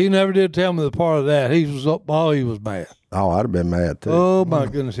 he never did tell me the part of that. He was up, he was mad. Oh, I'd have been mad too. Oh, my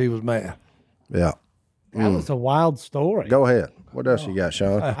goodness, he was mad. Yeah. That was a wild story. Go ahead. What else you got,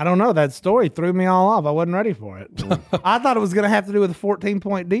 Sean? I don't know. That story threw me all off. I wasn't ready for it. I thought it was going to have to do with a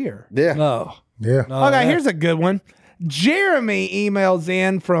 14-point deer. Yeah. No. Yeah. Okay, here's a good one. Jeremy emails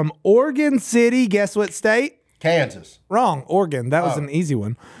in from Oregon City. Guess what state? Kansas. Wrong. Oregon. That was an easy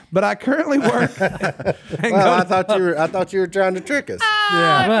one. But I currently work. Well, I thought you were trying to trick us.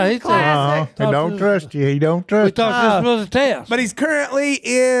 Yeah. Well, he said, He don't trust you. He don't we trust you. thought this was a test. But he's currently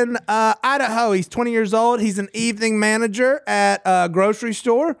in Idaho. He's 20 years old. He's an evening manager at a grocery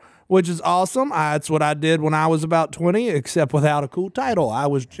store, which is awesome. That's what I did when I was about 20, except without a cool title. I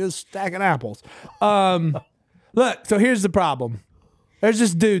was just stacking apples. Look, so here's the problem. There's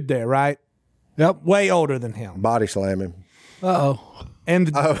this dude there, right? Yep. Way older than him. Body slam him. Uh-oh. And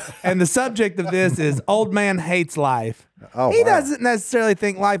the subject of this is old man hates life. Oh, He wow. doesn't necessarily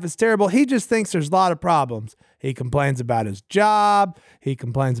think life is terrible. He just thinks there's a lot of problems. He complains about his job. He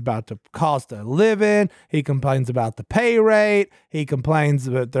complains about the cost of living. He complains about the pay rate. He complains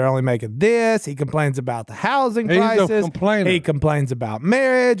that they're only making this. He complains about the housing He's a prices. complainer. He complains about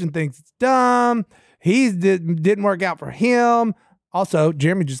marriage and thinks it's dumb. Didn't work out for him. Also,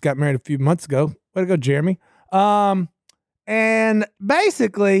 Jeremy just got married a few months ago. Way to go, Jeremy. And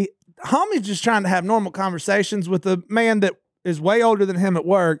basically, homie's just trying to have normal conversations with a man that is way older than him at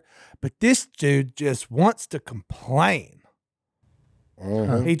work, but this dude just wants to complain.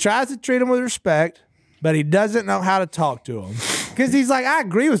 He tries to treat him with respect, but he doesn't know how to talk to him. Because he's like, I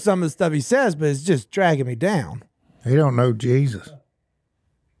agree with some of the stuff he says, but it's just dragging me down. He don't know Jesus.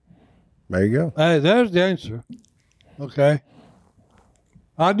 There you go. Hey, there's the answer. Okay.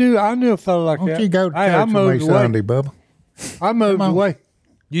 I knew a fellow like Why that. don't you go to Hey, I church with me moved away. Sunday, Bubba? I moved away.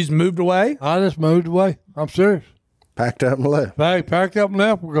 You just moved away? I just moved away. I'm serious. Packed up and left. Hey, packed up and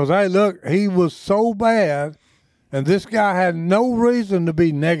left because, hey, look, he was so bad, and this guy had no reason to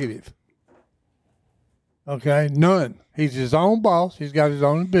be negative. Okay, none. He's his own boss. He's got his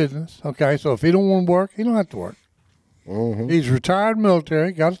own business. Okay, so if he don't want to work, he don't have to work. He's retired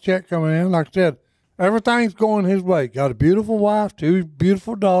military, got a check coming in. Like I said, everything's going his way. Got a beautiful wife, 2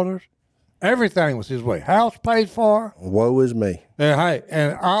 beautiful daughters. Everything was his way. House paid for. Woe is me. And hey,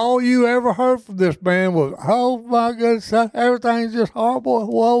 and all you ever heard from this man was, "Oh my goodness, everything's just horrible.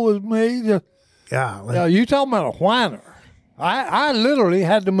 Woe is me." Just, Yeah. you talking about a whiner? I literally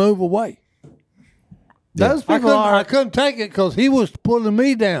had to move away. Those I people couldn't, are. I couldn't take it because he was pulling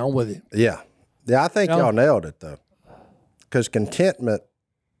me down with him. Yeah. Yeah, I think y'all nailed it, though. Because contentment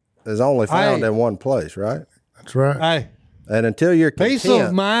is only found in one place, right? That's right. Hey, And until you're content, peace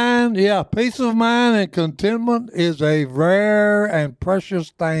of mind, peace of mind and contentment is a rare and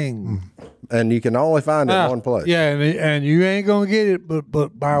precious thing. and you can only find it in one place. Yeah, and you ain't gonna get it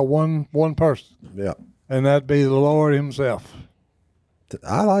but by one person, Yeah. and that'd be the Lord Himself.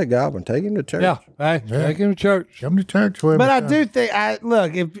 I like Goblin. Take him to church. Yeah, hey, take him to church. Come to church with me. But I do think,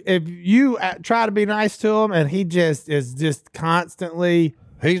 look, if you try to be nice to him and he just is just constantly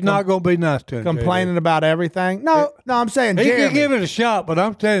He's not gonna be nice to him. complaining about everything. No, I'm saying He Jeremy. can give it a shot, but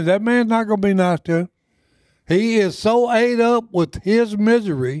I'm telling you, that man's not gonna be nice to him. He is so ate up with his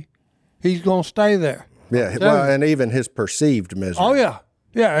misery, he's gonna stay there. Yeah. Well, and even his perceived misery. Oh yeah.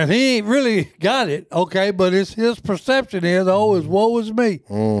 Yeah, and he ain't really got it, okay, but it's his perception is, is woe is me.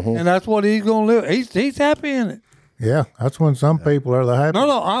 And that's what he's going to live. He's happy in it. Yeah, that's when some people are the happy.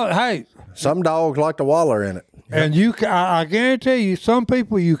 Hey. Some dogs like to waller in it. And I guarantee you, some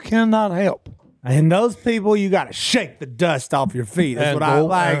people you cannot help. And those people, you got to shake the dust off your feet. That's And what I go-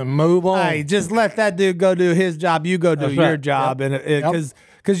 like. and move on. Hey, just let that dude go do his job. You go do That's your right. job. Yep. And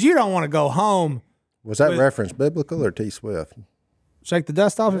because you don't want to go home. Was that reference biblical or T Swift? Shake the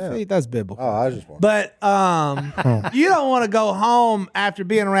dust off your feet. That's biblical. Oh, I just want. But you don't want to go home after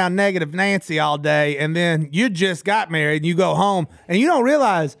being around negative Nancy all day, and then you just got married, and you go home, and you don't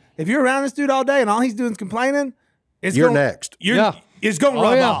realize if you're around this dude all day and all he's doing is complaining, You're next. It's going to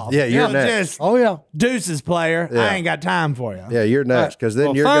rub off. Yeah, you're next. Just, deuces, player. Yeah. I ain't got time for you. Yeah, you're next because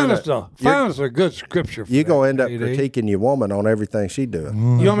then you're find gonna us a good scripture for you're gonna that, end up JD. critiquing your woman on everything she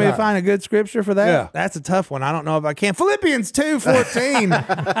doing. You want me to find a good scripture for that? Yeah. That's a tough one. I don't know if I can. Philippians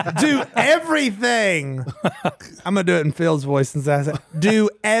 2:14. Do everything. I'm going to do it in Phil's voice since I said, do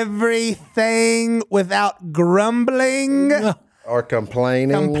everything without grumbling. Or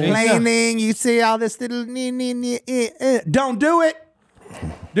complaining. You see all this little don't do it.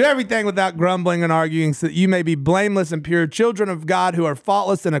 Do everything without grumbling and arguing, so that you may be blameless and pure, children of God who are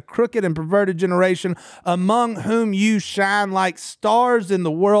faultless in a crooked and perverted generation, among whom you shine like stars in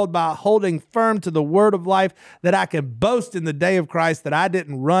the world by holding firm to the word of life, that I can boast in the day of Christ that I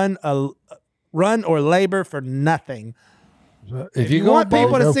didn't run or labor for nothing. If You want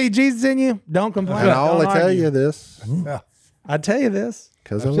people to see Jesus in you, don't complain. And I Don't only tell argue. you this I tell you this.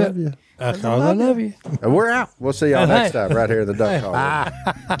 because I love you. Because I love you. And we're out. We'll see y'all next time right here in the Duck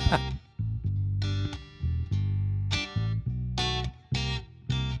Call.